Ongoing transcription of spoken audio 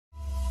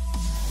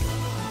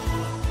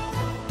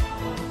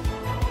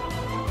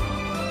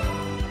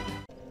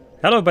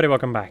Hello everybody,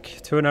 welcome back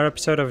to another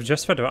episode of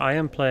Just For Do. I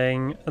am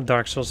playing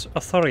Dark Souls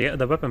Authority,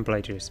 the weapon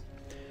playthroughs.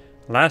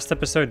 Last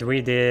episode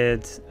we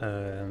did,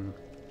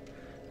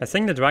 I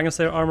think the Dragon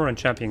Slayer armor and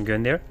Champion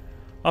Gundyr.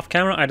 Off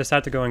camera I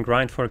decided to go and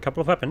grind for a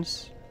couple of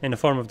weapons, in the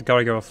form of the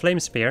Gargoyle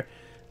Flame Spear,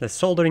 the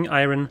Soldering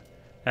Iron,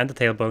 and the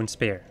Tailbone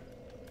Spear.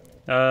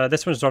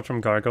 This one's dropped from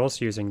Gargoyles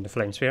using the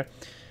Flame Spear.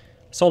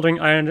 Soldering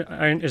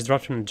Iron is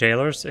dropped from the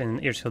Jailers in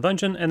Earsfield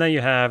Dungeon, and then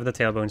you have the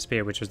Tailbone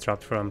Spear, which was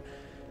dropped from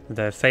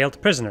the Failed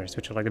Prisoners,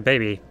 which are like the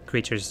baby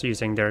creatures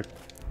using their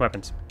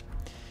weapons.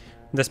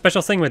 The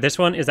special thing with this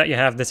one is that you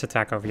have this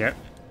attack over here.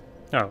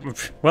 Oh,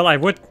 well,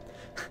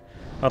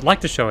 I'd like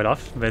to show it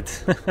off,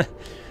 but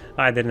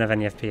I didn't have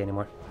any FP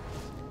anymore.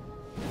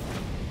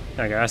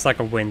 There we go, that's like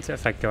a wind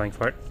effect going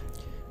for it.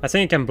 I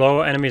think you can blow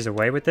enemies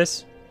away with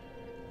this.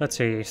 Let's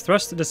see,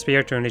 thrust the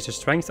spear to unleash the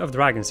strength of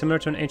dragon, similar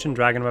to an ancient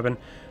dragon weapon,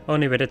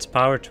 only with its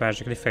power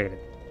tragically faded.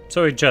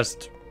 So it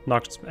just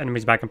knocks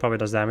enemies back and probably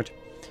does damage.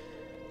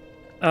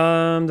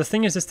 The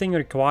thing is, this thing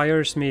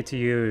requires me to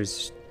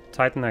use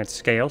Titanite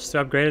scales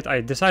to upgrade it.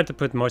 I decided to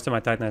put most of my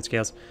Titanite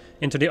scales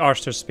into the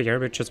Archer Spear,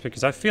 which is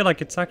because I feel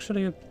like it's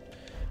actually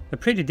a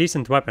pretty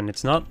decent weapon.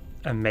 It's not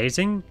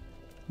amazing,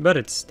 but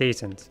it's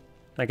decent.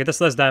 Like, it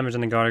does less damage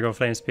than the Gargoyle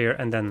Flame Spear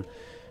and then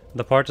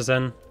the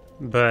Partisan,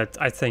 but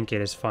I think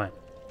it is fine.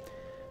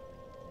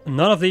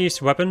 None of these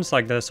weapons,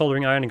 like the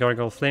Soldering Iron, the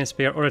Gargoyle Flame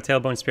Spear, or the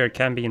Tailbone Spear,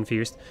 can be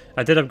infused.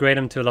 I did upgrade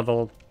them to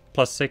level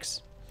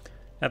 +6,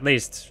 at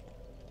least.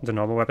 The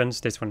normal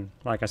weapons. This one,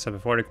 like I said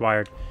before,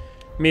 required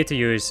me to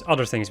use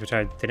other things which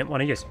I didn't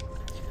want to use.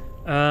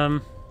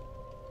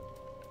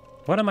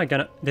 What am I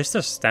gonna... This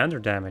does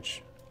standard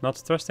damage, not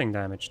thrusting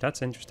damage.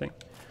 That's interesting.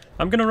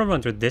 I'm gonna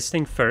run through this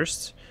thing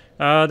first.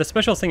 The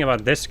special thing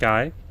about this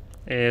guy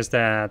is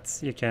that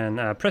you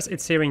can press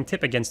its searing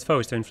tip against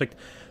foes to inflict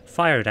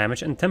fire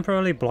damage and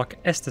temporarily block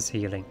Estus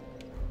healing.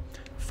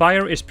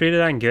 Fire is pretty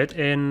dang good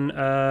in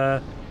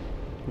the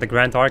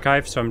Grand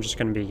Archive, so I'm just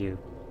gonna be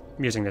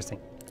using this thing.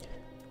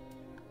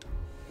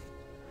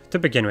 To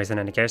begin with, in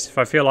any case, if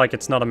I feel like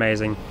it's not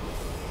amazing,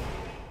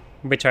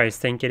 which I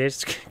think it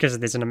is, because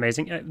it isn't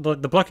amazing.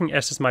 The blocking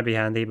Estus might be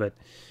handy, but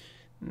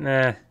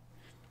it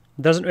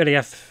doesn't really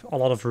have a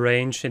lot of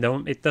range.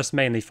 It does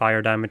mainly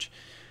fire damage.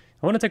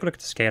 I want to take a look at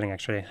the scaling,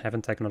 actually. I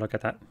haven't taken a look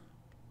at that.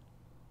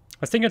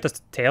 I think that the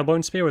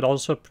Tailbone Spear would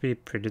also be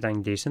pretty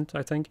dang decent,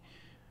 I think.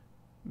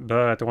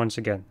 But once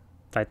again,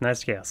 Titanite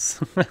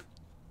scales.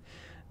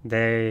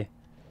 They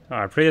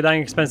are pretty dang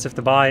expensive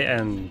to buy,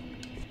 and...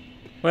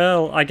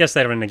 well, I guess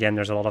later in the game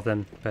there's a lot of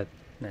them, but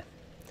nah.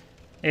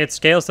 It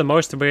scales the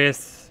most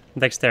with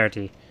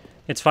dexterity.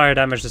 Its fire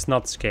damage does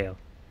not scale.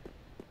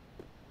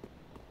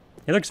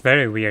 It looks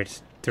very weird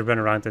to run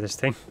around with this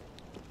thing.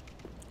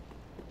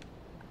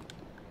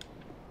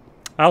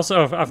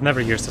 I've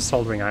never used the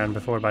Soldering Iron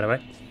before, by the way.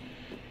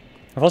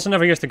 I've also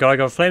never used the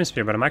Gargoyle Flame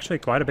Spear, but I'm actually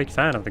quite a big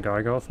fan of the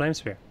Gargoyle Flame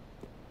Spear.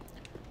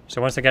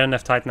 So once I get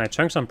enough Titanite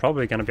chunks, I'm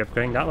probably going to be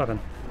upgrading that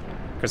weapon.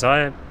 Because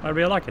I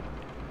really like it.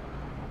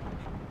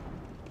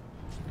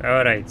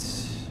 Alright.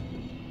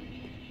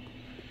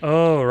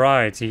 Oh,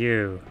 right,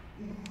 you.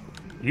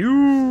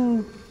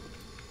 You!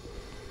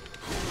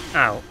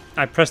 Ow.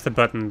 I pressed the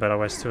button, but I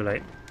was too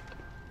late.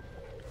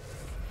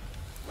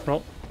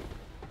 Roll.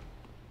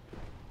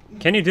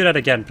 Can you do that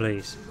again,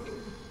 please?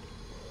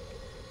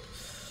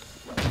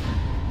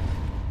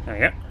 There we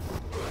go.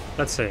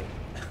 Let's see.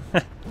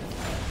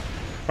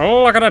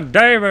 Oh, look at the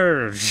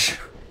divers!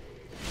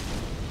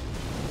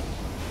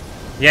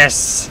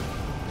 Yes!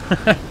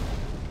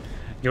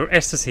 Your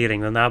Estus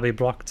healing will now be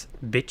blocked,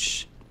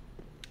 bitch.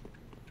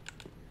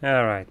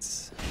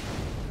 Alright.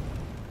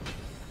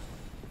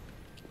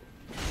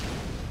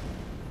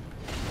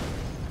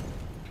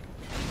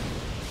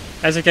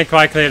 As you can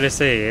quite clearly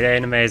see, it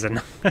ain't amazing.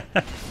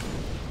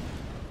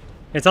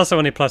 It's also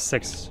only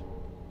 +6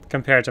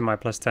 compared to my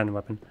 +10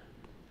 weapon,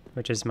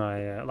 which is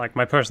my like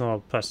my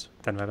personal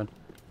 +10 weapon.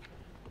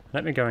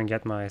 Let me go and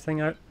get my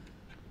thing out.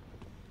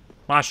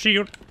 My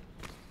shield.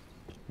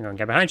 I'm gonna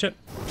get behind you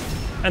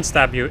and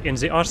stab you in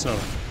the arsenal.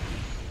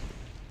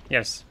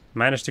 Yes,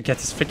 managed to get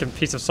this freaking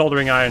piece of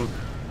soldering iron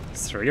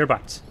through your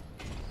butt.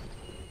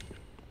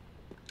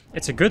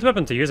 It's a good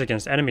weapon to use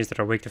against enemies that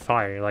are weak to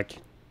fire, like,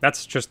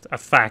 that's just a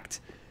fact.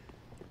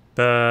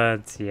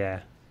 But,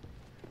 yeah.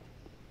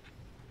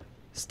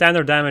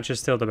 Standard damage is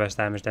still the best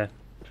damage there.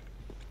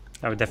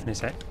 I would definitely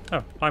say.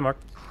 Oh, hi Mark.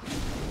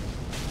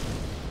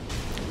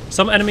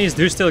 Some enemies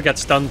do still get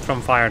stunned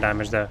from fire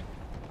damage though.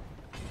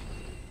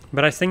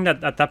 But I think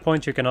that at that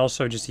point you can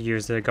also just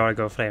use the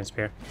Gargoyle Flame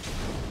Spear.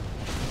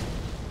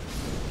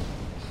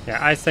 Yeah,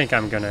 I think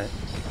I'm gonna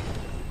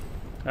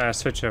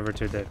switch over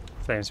to the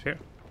Flame Spear.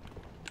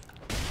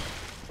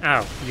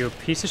 Ow, you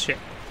piece of shit.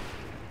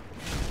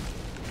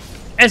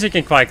 As you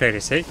can quite clearly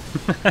see.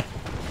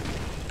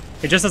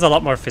 It just does a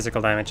lot more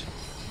physical damage.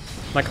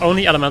 Like,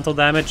 only elemental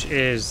damage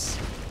is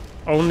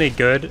only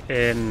good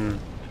in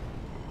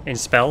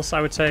spells,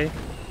 I would say.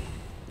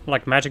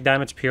 Like, magic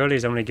damage purely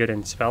is only good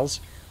in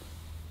spells.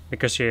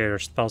 Because your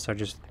spells are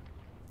just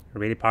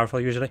really powerful,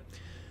 usually.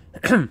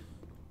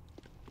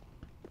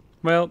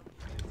 Well,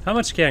 how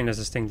much scaling does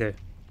this thing do?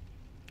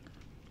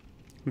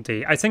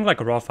 I think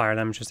like raw fire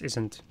damage just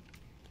isn't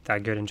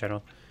that good in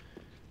general.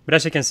 But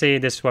as you can see,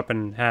 this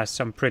weapon has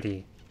some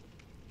pretty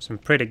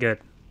good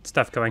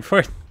stuff going for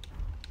it.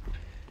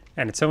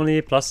 And it's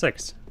only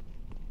 +6.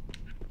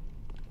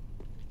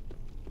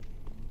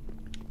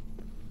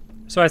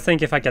 So I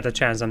think if I get the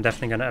chance, I'm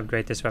definitely gonna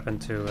upgrade this weapon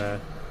to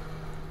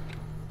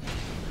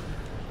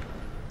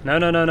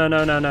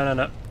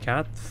No.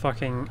 God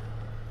fucking...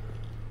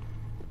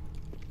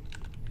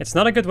 It's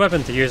not a good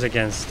weapon to use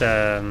against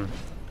Titanite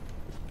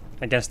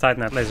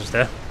lasers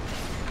though.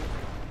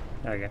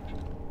 There we go.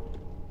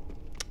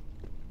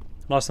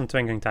 Lost some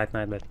twinkling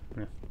Titanite, but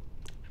yeah.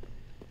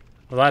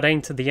 Well, that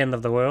ain't the end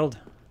of the world.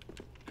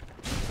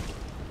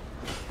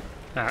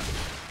 Ah.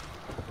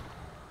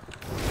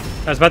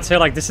 I was about to say,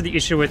 like, this is the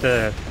issue with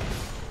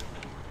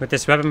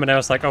this weapon, but I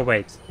was like, oh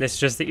wait, this is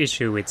just the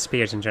issue with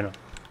spears in general.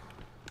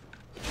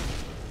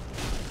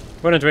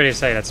 Wouldn't really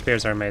say that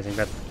spears are amazing,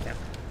 but yeah.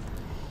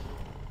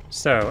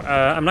 So,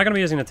 I'm not going to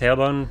be using the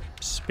tailbone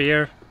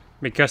spear,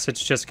 because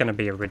it's just going to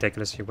be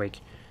ridiculously weak.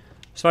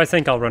 So I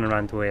think I'll run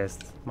around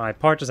with my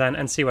partisan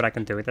and see what I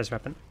can do with this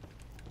weapon.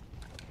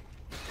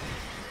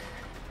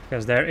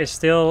 Because there is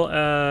still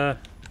a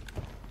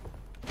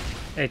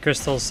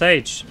crystal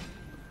sage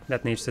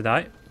that needs to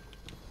die.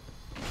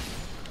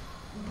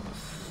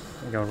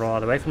 I'm going to roll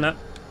all the way from that.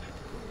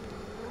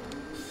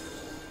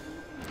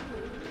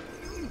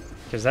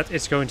 Because that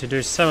is going to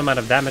do some amount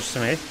of damage to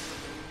me.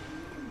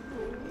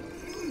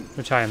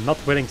 Which I am not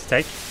willing to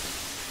take.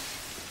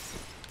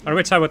 Or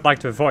which I would like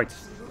to avoid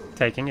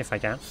taking if I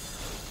can.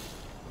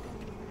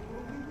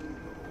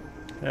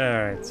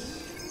 Alright.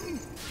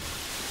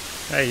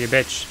 Hey, you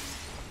bitch.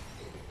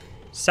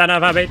 Son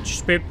of a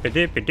bitch.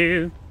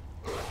 Boop-a-doop-a-doo.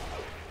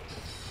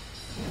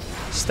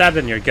 Stabbed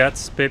in your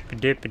guts.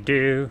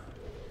 Boop-a-doop-a-doo.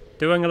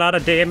 Doing a lot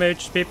of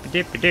damage.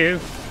 Boop-a-doop-a-doo.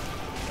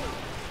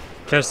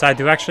 Because I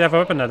do actually have a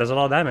weapon that does a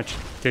lot of damage.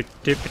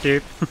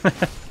 Doop-doop-a-doop.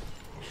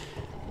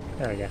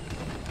 There we go.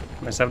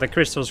 Myself the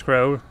crystal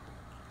scroll.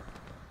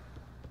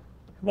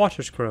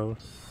 Water scroll.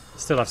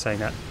 Still love saying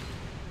that.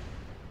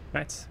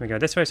 Right, we go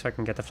this way so I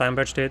can get the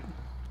Flamberge dude.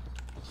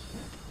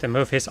 To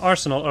move his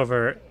arsenal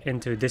over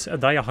into this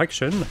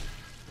direction.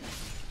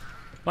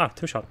 Wow,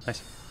 2-shot,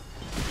 nice.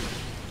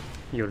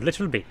 You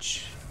little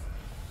bitch.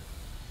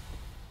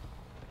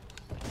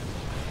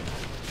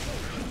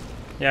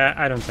 Yeah,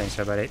 I don't think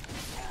so, buddy.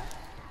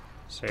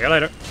 See you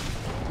later.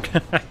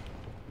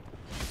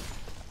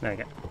 There you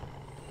go.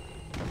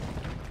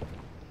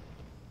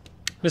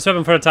 This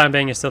weapon for the time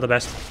being is still the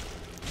best.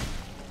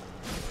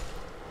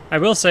 I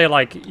will say,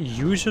 like,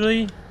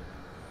 usually,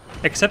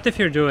 except if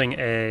you're doing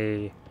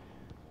a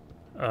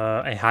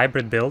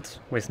hybrid build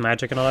with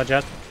magic and all that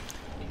jazz,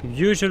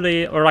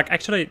 usually, or like,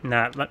 actually,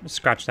 nah,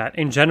 scratch that.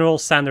 In general,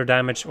 standard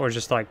damage or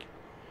just like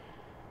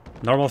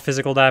normal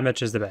physical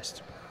damage is the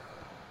best.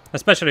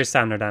 Especially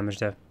standard damage,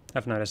 though.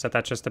 I've noticed that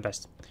that's just the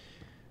best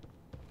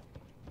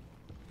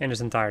in this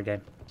entire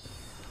game.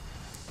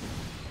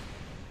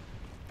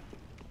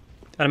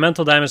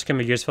 Elemental damage can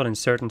be useful in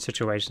certain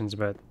situations,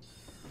 but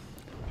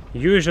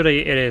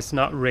usually it is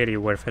not really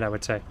worth it, I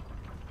would say.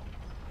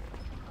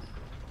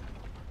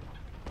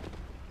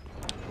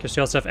 Because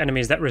you also have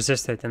enemies that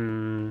resist it,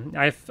 and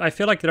I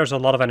feel like there's a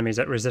lot of enemies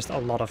that resist a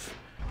lot of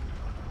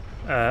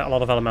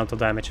elemental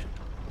damage.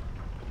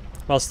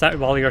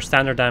 While your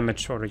standard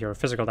damage or your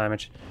physical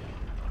damage,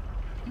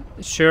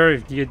 sure,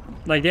 the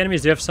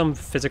enemies do have some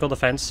physical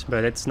defense,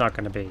 but it's not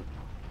going to be.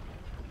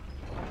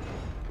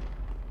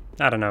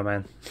 I don't know,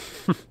 man.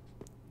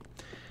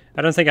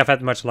 I don't think I've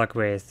had much luck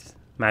with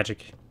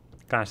magic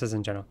classes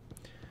in general.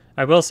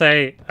 I will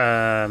say,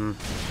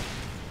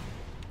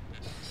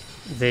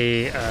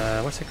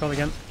 what's it called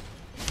again?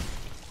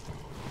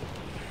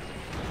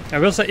 I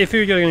will say, if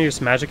you're going to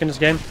use magic in this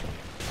game,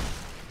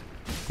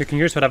 you can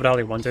use whatever the hell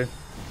you want to.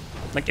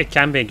 Like, it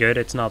can be good,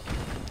 it's not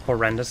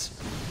horrendous.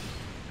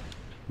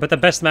 But the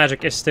best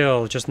magic is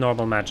still just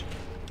normal magic.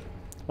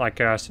 Like,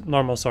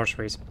 normal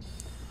sorceries.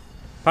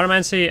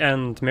 Pyromancy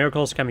and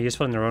miracles can be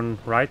useful in their own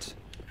right.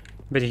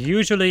 But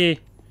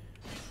usually,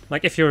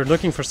 like, if you're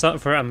looking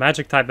for a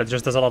magic type that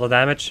just does a lot of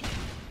damage,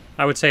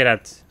 I would say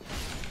that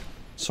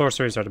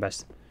sorceries are the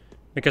best.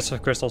 Because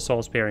of Crystal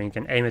Soul Spear, you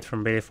can aim it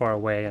from really far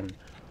away and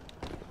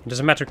it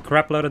doesn't matter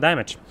crap load of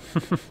damage.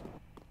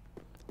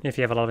 If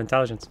you have a lot of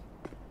intelligence.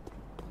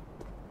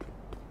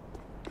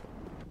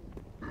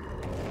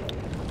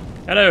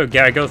 Hello,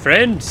 Gargoyle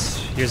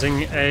friends!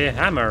 Using a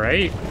hammer,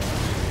 eh?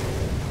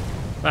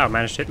 Wow,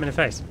 managed to hit me in the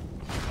face.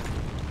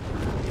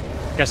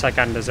 Guess I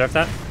kinda deserve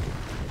that.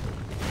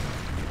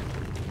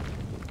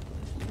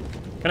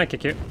 Can I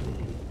kick you?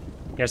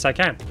 Yes, I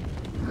can.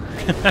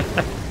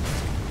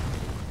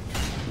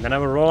 Then I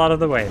will roll out of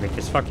the way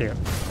because fuck you.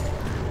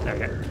 There we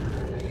go.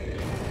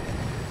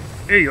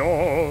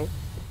 Eeyore!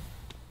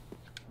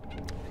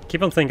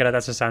 Keep on thinking that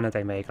that's the sound that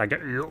they make, like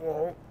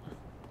Eeyore!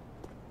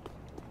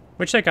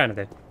 Which they kind of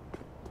do.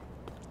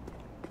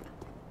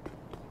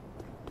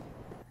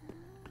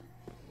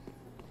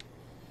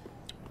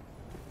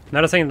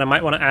 Another thing that I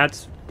might want to add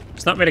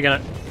It's not really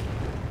gonna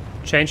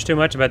change too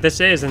much, but this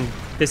is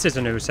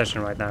a new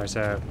session right now,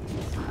 so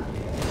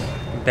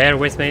bear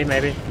with me,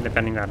 maybe,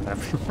 depending on that.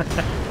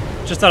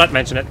 Just thought I'd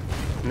mention it.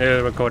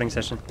 New recording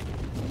session.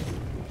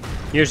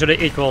 Usually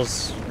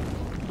equals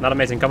not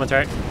amazing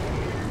commentary,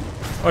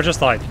 or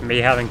just like me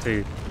having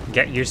to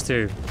get used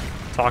to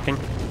talking.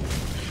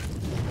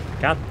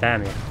 God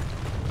damn you.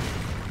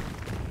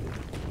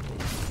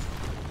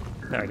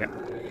 There we go.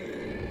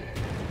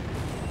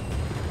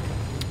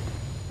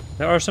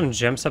 There are some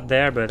gems up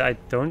there, but I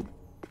don't...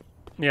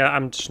 Yeah,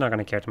 I'm just not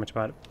gonna care too much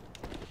about it.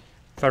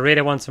 If I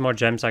really want some more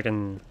gems, I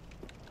can...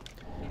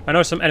 I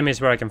know some enemies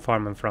where I can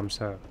farm them from,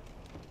 so...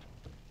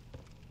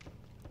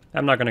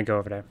 I'm not gonna go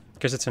over there,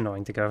 because it's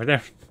annoying to go over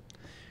there.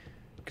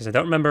 Because I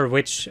don't remember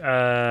which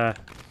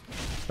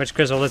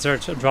crystal lizard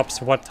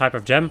drops what type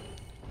of gem.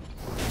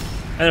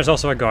 And there's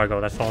also a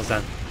gargoyle that falls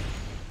down.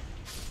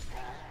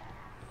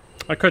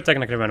 I could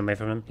technically run away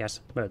from him, yes,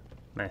 but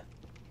meh.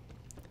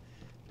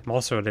 I'm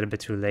also a little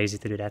bit too lazy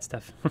to do that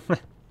stuff.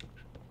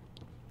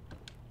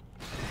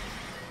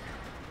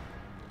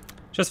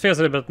 Just feels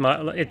a little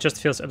bit. It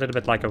just feels a little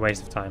bit like a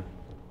waste of time.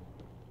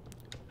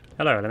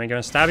 Hello, let me go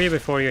and stab you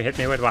before you hit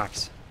me with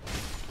wax.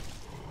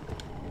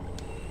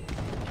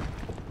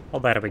 Oh,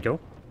 there we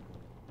go.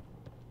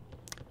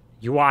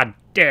 You are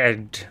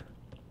dead.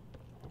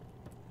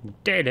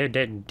 Dead,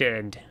 dead,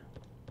 dead.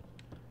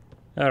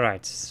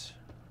 Alright.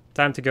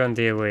 Time to go and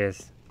deal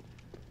with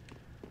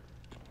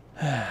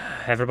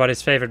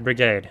everybody's favorite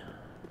brigade.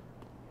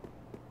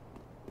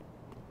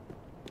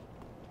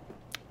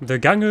 The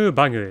Gangu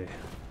Bangu.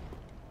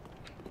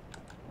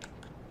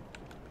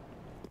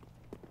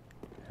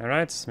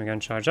 Alright, we're gonna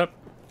charge up.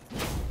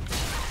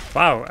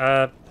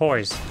 Wow,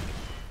 poise.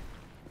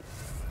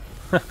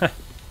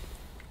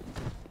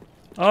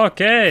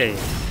 Okay.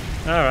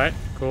 Alright,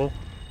 cool.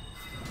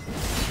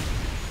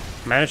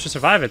 Managed to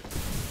survive it.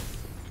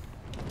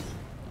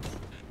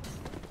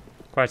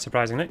 Quite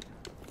surprisingly.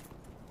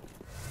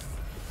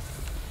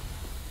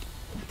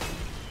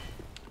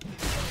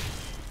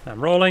 I'm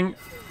rolling,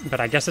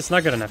 but I guess it's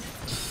not good enough.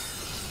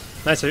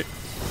 Nice.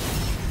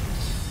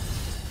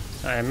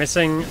 I am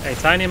missing a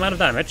tiny amount of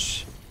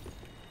damage.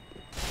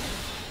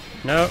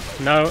 No,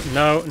 no,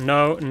 no,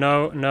 no,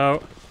 no,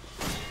 no.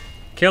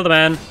 Kill the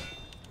man.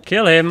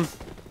 Kill him.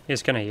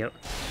 He's gonna heal.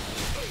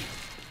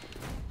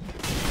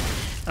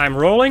 I'm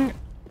rolling.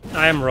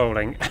 I am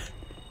rolling.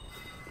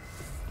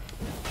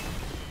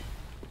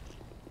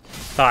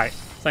 Die.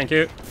 Thank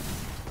you.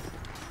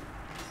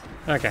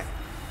 Okay.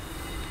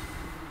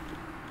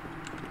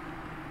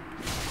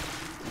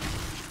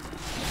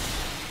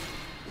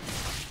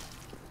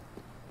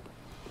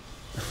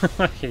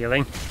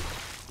 Healing.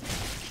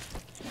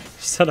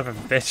 Son of a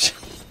bitch.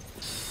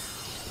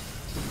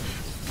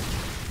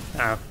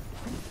 Ow.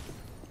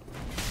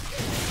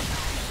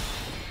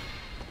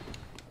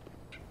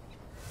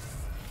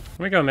 Let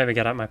me go maybe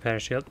get out my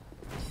parashield.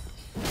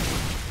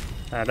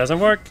 That doesn't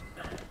work.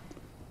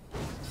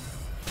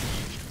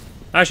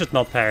 I should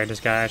not parry this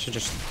guy, I should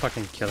just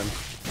fucking kill him.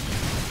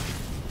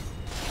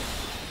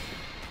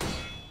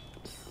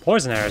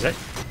 Poison arrow, is it?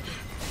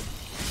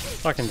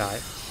 Fucking die.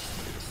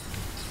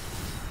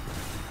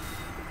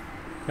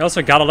 You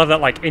also gotta love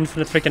that like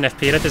infinite freaking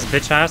FP that this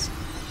bitch has.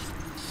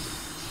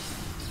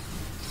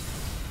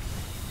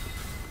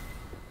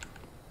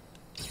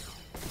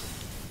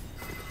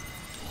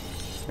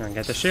 Gonna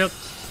get the shield.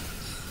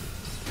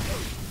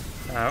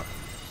 Ow.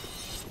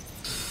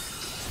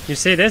 You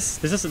see this?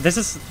 This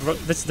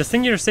the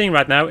thing you're seeing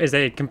right now is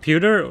a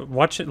computer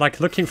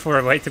looking for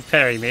a way to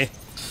parry me.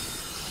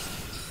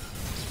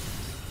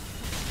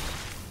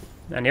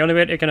 And the only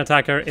way you can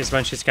attack her is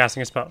when she's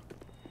casting a spell.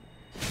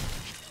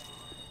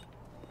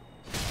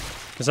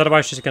 Because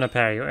otherwise she's gonna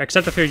parry you.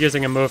 Except if you're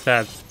using a move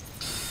that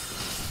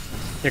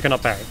you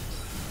cannot parry.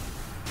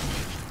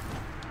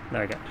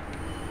 There we go.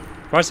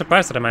 Quite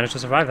surprised that I managed to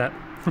survive that.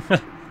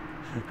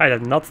 I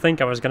did not think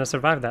I was gonna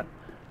survive that.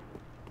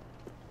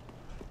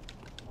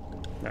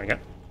 There we go.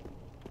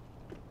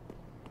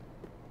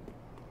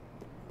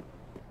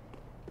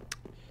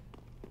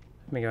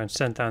 Let me go and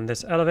send down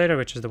this elevator,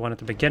 which is the one at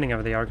the beginning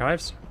of the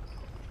archives.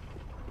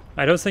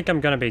 I don't think I'm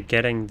gonna be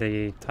getting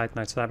the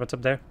Titanite tablets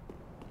up there.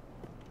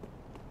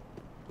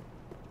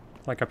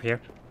 Like up here.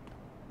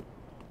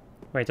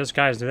 Wait, those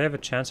guys, do they have a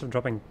chance of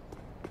dropping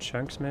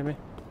chunks, maybe?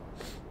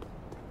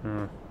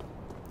 I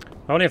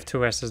only have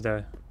 2 S's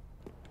though.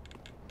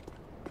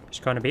 It's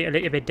gonna be a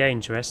little bit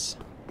dangerous.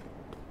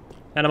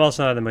 And I'm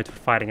also not in the mood for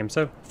fighting him,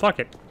 so fuck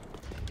it.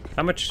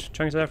 How much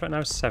chunks do I have right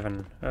now?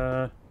 7.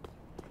 How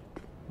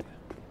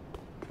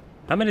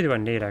many do I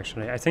need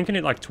actually? I think I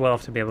need like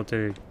 12 to be able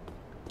to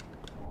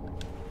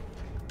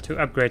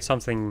upgrade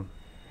something.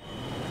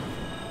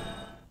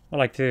 I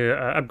like to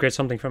upgrade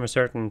something from a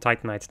certain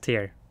Titanite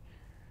tier.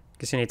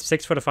 Because you need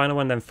 6 for the final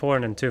one, then 4,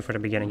 and then 2 for the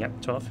beginning.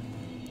 Yep, 12.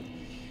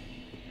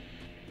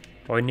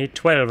 I need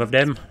 12 of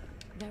them.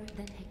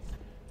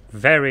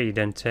 Very,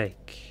 then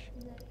take.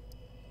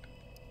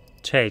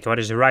 Take what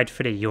is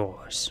rightfully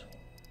yours.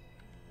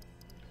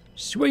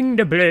 Swing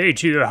the blade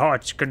to your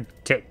heart's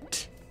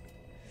content.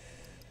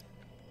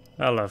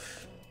 I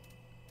love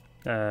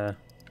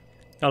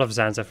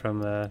Zanza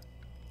from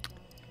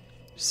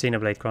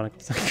Xenoblade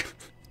Chronicles.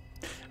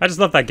 I just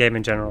love that game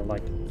in general.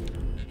 Like,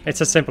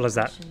 it's as simple as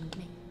that.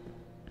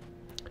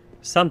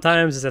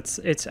 Sometimes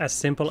it's as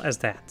simple as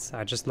that.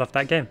 I just love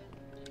that game.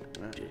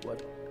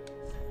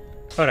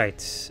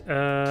 Alright,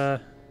 where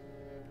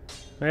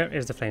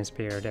is the flame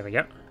spear? There we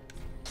go.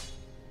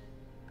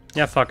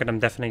 Yeah, fuck it, I'm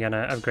definitely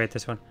gonna upgrade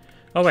this one.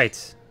 Oh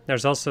wait,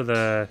 there's also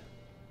the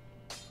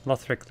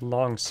Lothric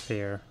long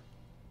spear.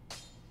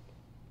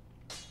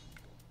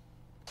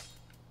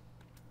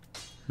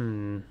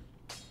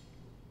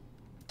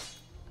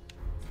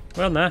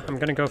 Well, nah, I'm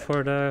gonna go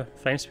for the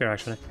flame spear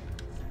actually.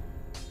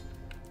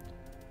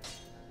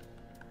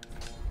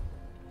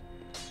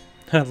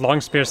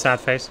 Long spear, sad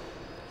face.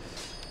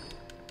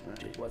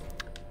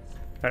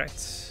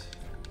 Alright.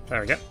 There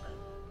we go.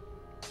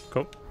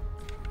 Cool.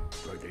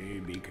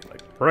 Pretty bigger.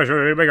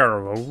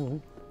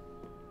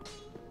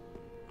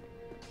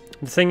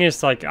 The thing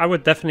is, like, I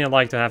would definitely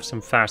like to have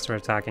some faster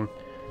attacking.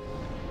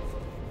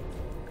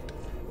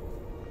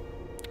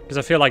 Because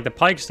I feel like the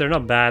pikes, they're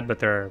not bad, but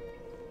they're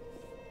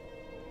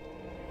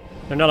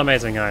not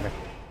amazing either.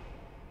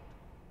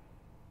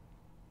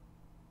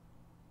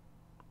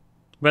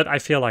 But I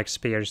feel like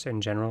spears in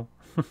general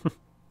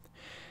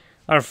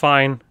are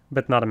fine,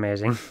 but not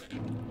amazing.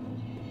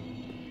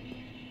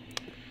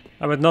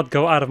 I would not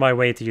go out of my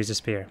way to use a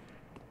spear.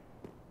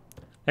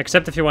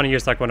 Except if you want to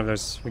use like one of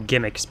those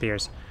gimmick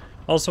spears.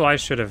 Also, I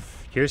should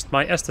have used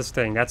my Estus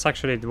thing. That's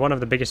actually one of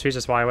the biggest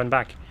reasons why I went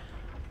back.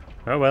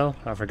 Oh well,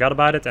 I forgot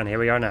about it and here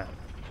we are now.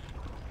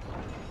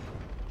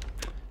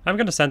 I'm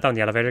gonna send down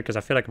the elevator because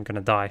I feel like I'm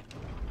gonna die.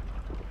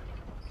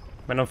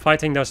 When I'm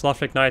fighting those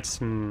Lothric Knights,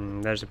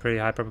 there's a pretty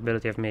high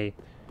probability of me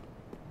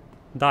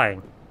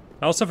dying.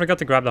 I also forgot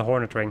to grab the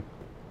Hornet Ring.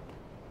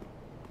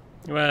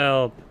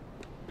 Well,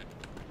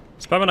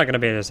 it's probably not gonna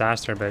be a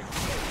disaster, but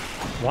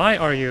why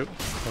are you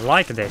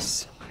like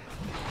this?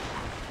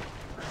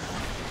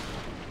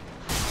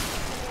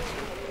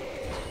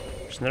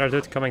 There's another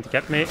dude coming to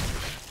get me.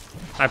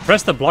 I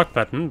pressed the block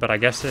button, but I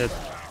guess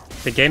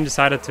the game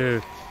decided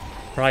to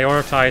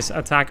prioritize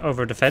attack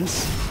over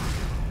defense.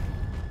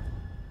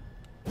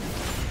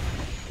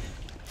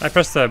 I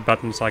pressed the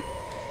buttons like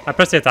I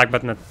pressed the attack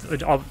button at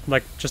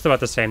like just about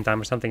the same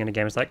time or something in the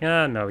game. It's like,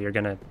 ah, no, you're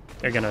gonna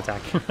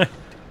attack.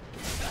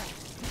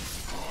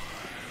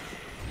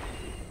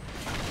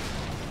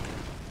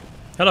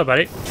 Hello,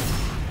 buddy,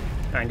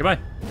 and goodbye.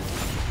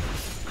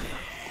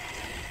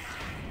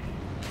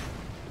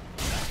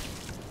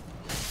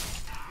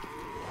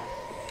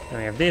 And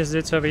we have these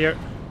dudes over here.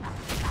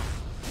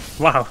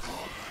 Wow,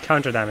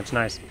 counter damage,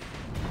 nice.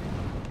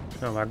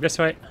 I'll walk this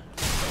way.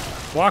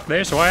 Walk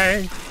this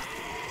way.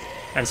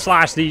 And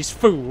slash these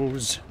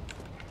fools.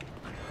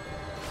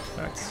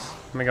 Right,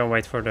 I'm gonna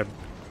wait for the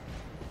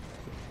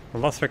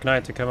Lothric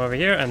Knight to come over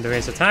here and do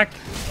his attack.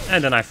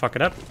 And then I fuck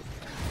it up.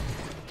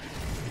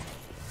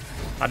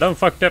 I don't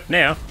fucked up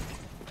now.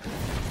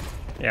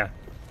 Yeah.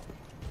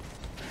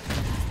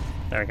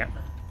 There we go.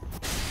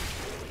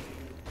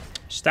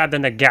 Stabbed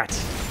in the gut.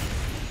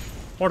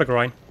 Or the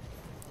groin.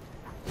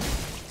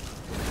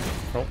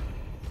 Oh.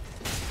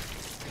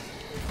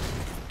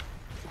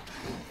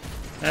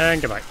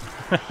 And goodbye.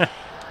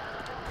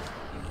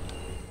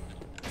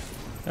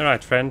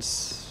 Alright,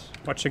 friends.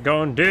 What you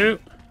gonna do?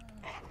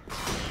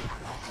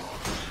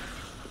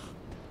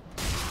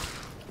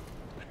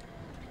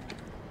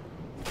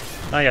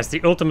 Ah yes,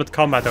 the ultimate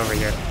combat over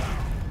here.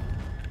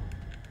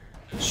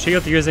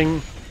 Shield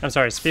using... I'm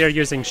sorry, spear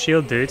using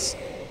shield dudes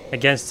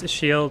against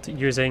shield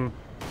using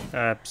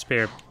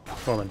spear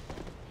woman.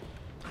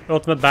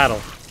 Ultimate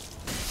battle.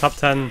 Top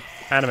 10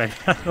 anime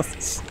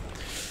battles.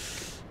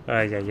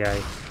 Ay ay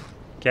ay.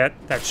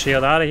 Get that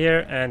shield out of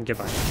here and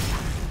goodbye.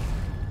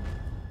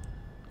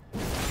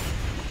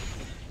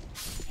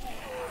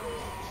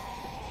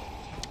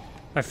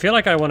 I feel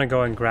like I want to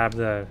go and grab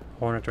the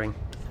Hornet Ring.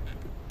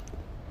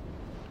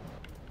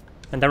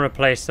 And then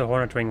replace the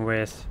Hornet Ring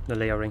with the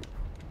Leo Ring.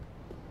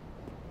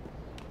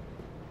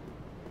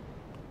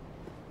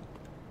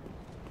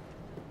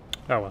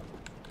 Oh well.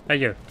 Hey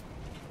you.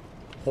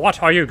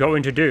 What are you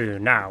going to do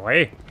now,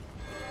 eh?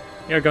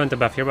 You're going to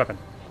buff your weapon.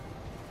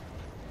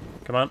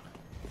 Come on.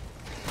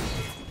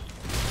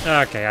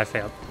 Okay, I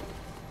failed.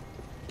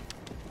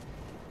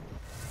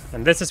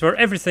 And this is where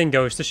everything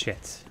goes to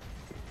shit.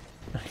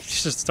 He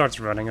just starts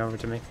running over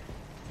to me.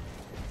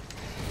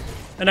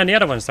 And then the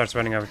other one starts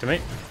running over to me.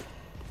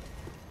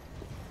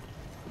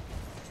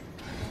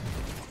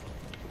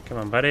 Come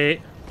on,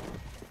 buddy.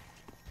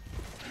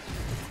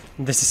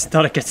 This is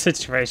not a good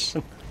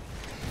situation.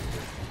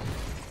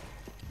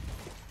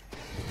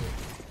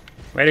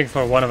 Waiting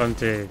for one of them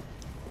to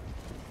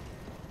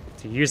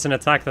use an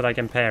attack that I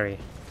can parry.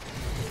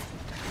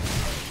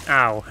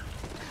 Ow.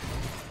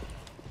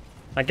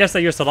 I guess I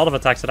used a lot of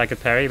attacks that I could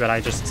parry, but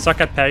I just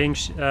suck at parrying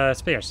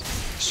spears.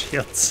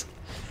 Shields.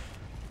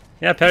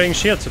 Yeah, parrying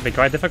shields would be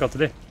quite difficult to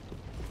do.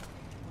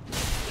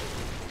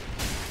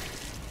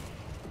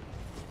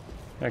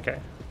 Okay.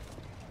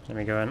 Let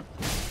me go in.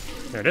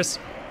 There it is.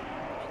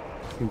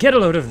 Get a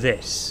load of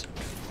this.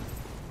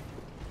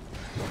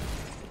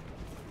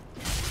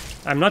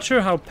 I'm not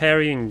sure how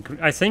parrying...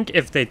 I think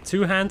if they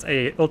two-hand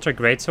a Ultra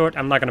Greatsword,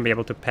 I'm not going to be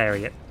able to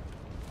parry it.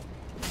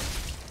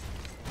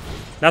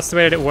 That's the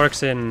way that it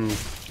works in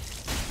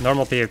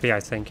normal PvP, I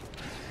think.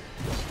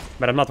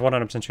 But I'm not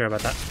 100% sure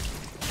about that.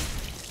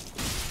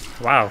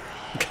 Wow.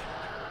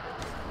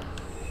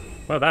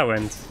 Well, that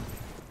went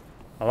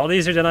a lot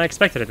easier than I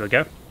expected it would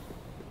go.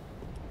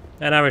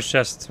 And I was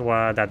just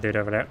that dude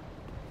over there.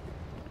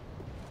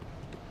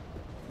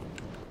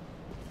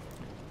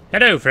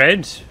 Hello,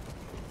 friend.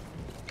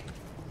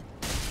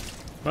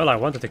 Well, I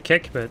wanted to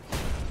kick, but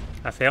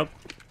I failed.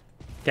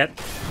 Get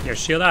your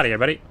shield out of here,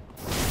 buddy.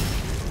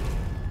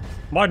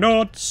 My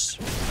nuts!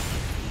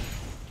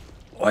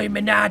 Oi, my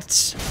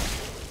nuts!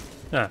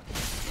 Ah.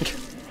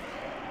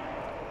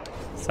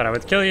 Thought I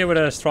would kill you with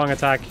a strong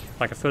attack,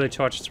 like a fully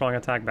charged strong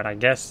attack, but I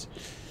guess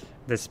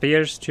the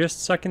spears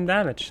just suck in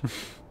damage.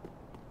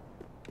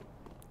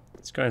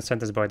 Let's go and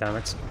send this boy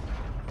damage.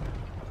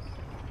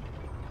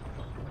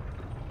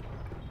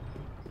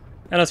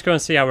 And let's go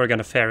and see how we're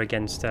gonna fare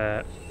against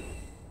Huh.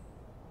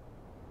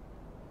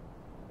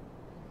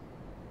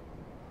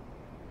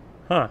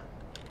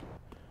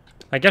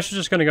 I guess we're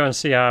just gonna go and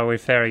see how we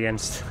fare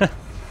against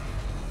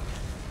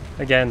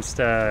against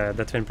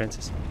the Twin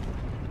Princes.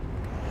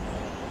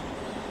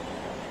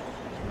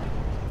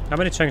 How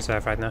many chunks do I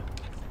have right now?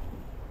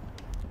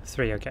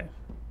 3, okay.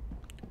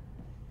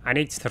 I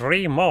need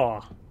 3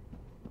 more.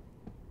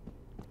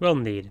 Well,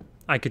 indeed.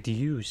 I could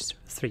use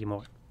 3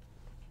 more.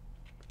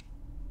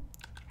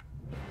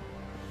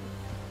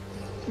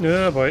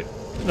 Oh boy.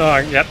 Oh,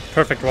 yep,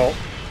 perfect roll.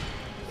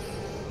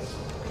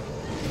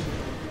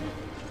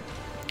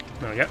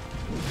 Oh, yep.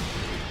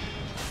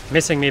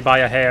 Missing me by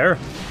a hair.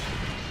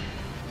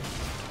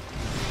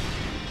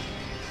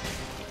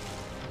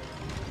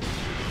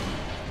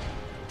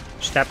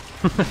 Step.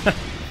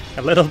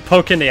 A little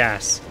poke in the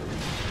ass.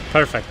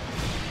 Perfect.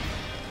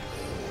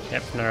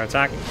 Yep, another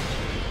attack.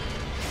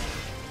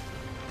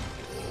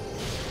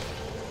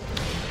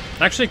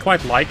 I actually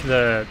quite like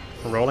the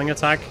rolling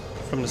attack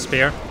from the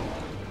spear.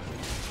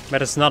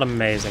 But it's not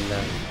amazing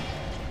though.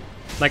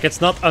 Like it's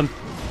not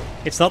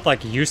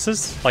like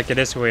useless like it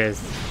is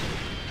with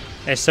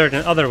a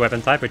certain other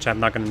weapon type, which I'm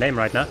not gonna name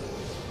right now.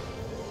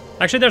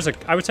 Actually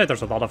I would say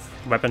there's a lot of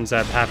weapons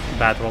that have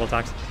bad roll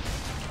attacks.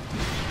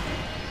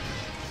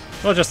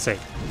 We'll just see.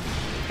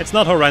 It's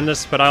not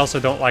horrendous, but I also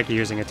don't like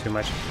using it too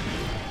much.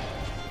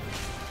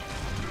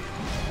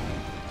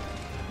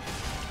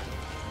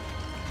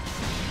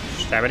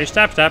 Stabbity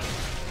stab stab.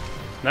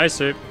 Nice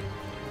soup.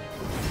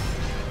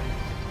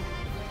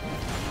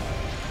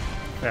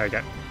 There we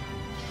go.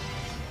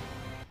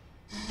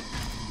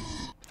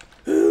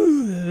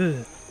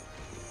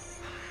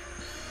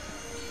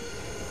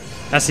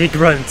 As he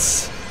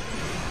grunts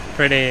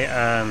pretty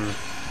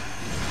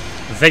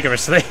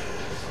vigorously.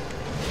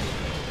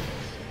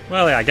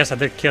 Well, yeah, I guess I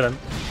did kill him,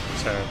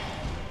 so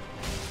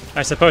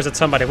I suppose that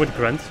somebody would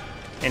grunt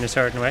in a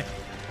certain way.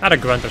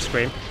 I'd grunt or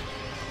scream.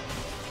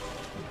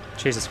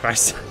 Jesus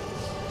Christ.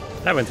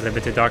 That went a little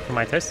bit too dark for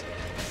my taste.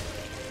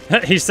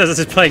 He says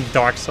he's playing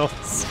Dark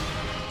Souls.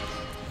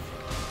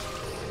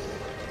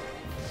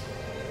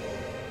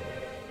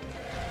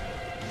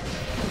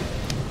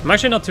 I'm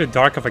actually not too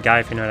dark of a guy,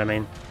 if you know what I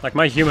mean. Like,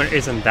 my humor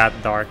isn't that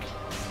dark.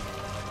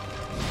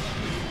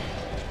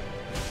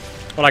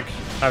 Or like,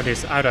 how do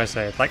I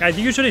say it? Like, I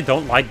usually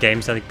don't like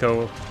games that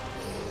go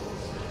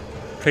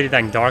pretty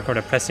dang dark or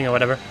depressing or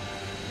whatever.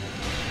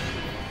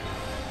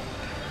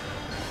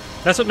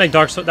 That's what makes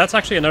Dark Souls... That's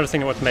actually another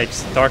thing what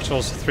makes Dark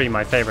Souls 3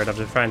 my favorite of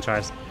the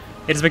franchise.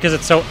 It is because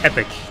it's so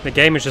epic. The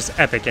game is just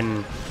epic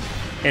in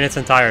its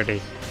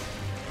entirety.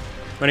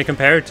 When you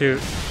compare it to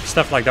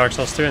stuff like Dark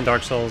Souls 2 and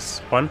Dark Souls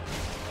 1,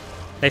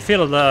 they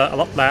feel a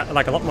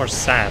lot more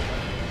sad,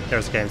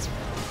 those games.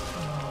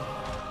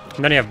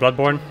 And then you have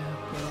Bloodborne,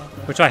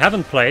 which I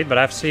haven't played, but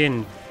I've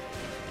seen...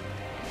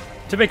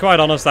 To be quite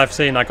honest, I've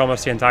seen like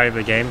almost the entirety of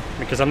the game,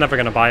 because I'm never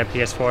going to buy a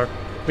PS4,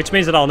 which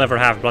means that I'll never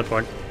have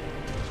Bloodborne.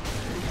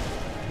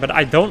 But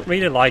I don't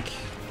really like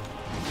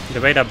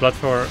the way that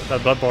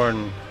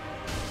Bloodborne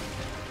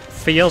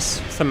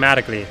feels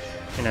thematically,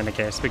 in any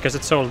case, because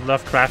it's so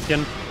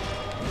Lovecraftian,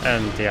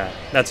 and yeah,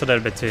 that's a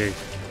little bit too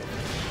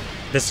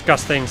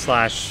disgusting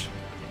slash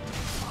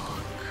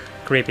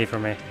creepy for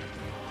me.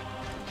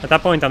 At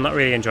that point, I'm not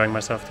really enjoying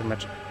myself too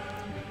much.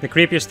 The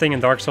creepiest thing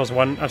in Dark Souls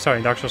 1, I'm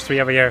sorry, Dark Souls 3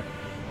 over here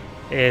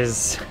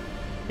is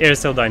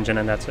Iristil Dungeon,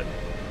 and that's it.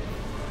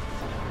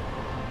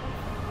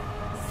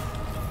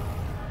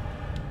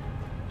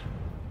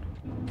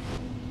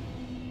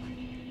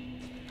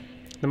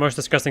 The most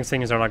disgusting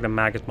things are like the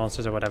maggot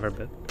monsters or whatever,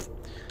 but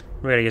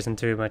really isn't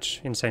too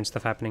much insane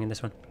stuff happening in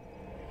this one.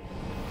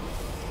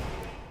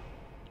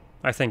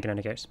 I think, in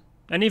any case.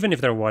 And even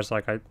if there was,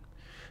 like,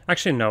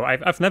 actually, no,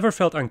 I've never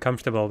felt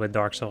uncomfortable with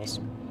Dark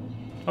Souls.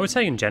 I would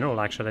say in general,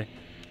 actually.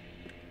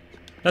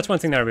 That's one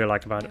thing that I really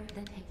like about it.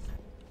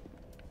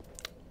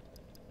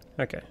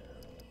 Okay.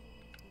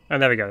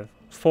 And there we go.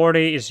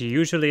 40 is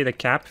usually the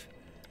cap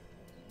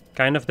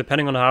kind of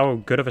depending on how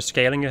good of a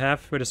scaling you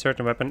have with a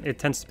certain weapon, it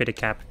tends to be the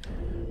cap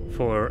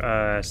for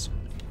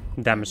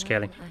damage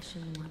scaling.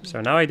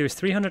 So now I do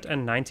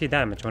 390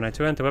 damage. When I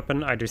two-hand the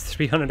weapon, I do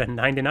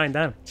 399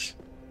 damage.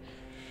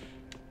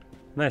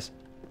 Nice.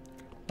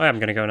 I'm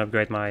gonna go and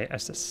upgrade my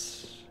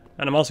Estus.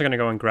 And I'm also gonna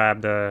go and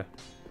grab the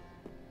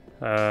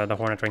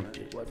Hornet Ring.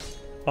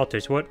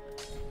 Altus wood.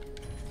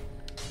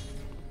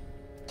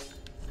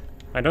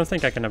 I don't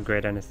think I can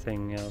upgrade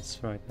anything else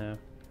right now.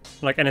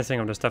 Like anything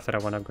of the stuff that I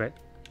want to upgrade.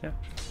 Yeah.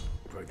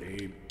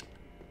 Pretty,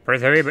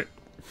 but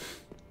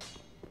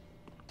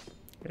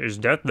is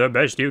that the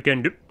best you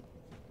can do?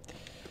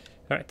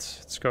 Alright,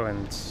 let's go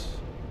and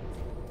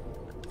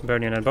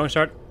burn in a bone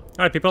shard.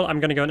 Alright people, I'm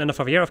gonna go enough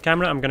over here off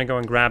camera. I'm gonna go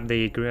and grab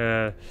the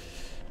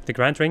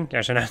Grand Ring,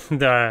 yes, and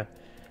the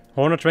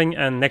Hornet Ring,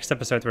 and next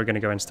episode we're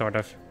gonna go and start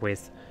off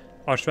with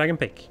Archdragon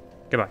Pig.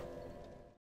 Goodbye.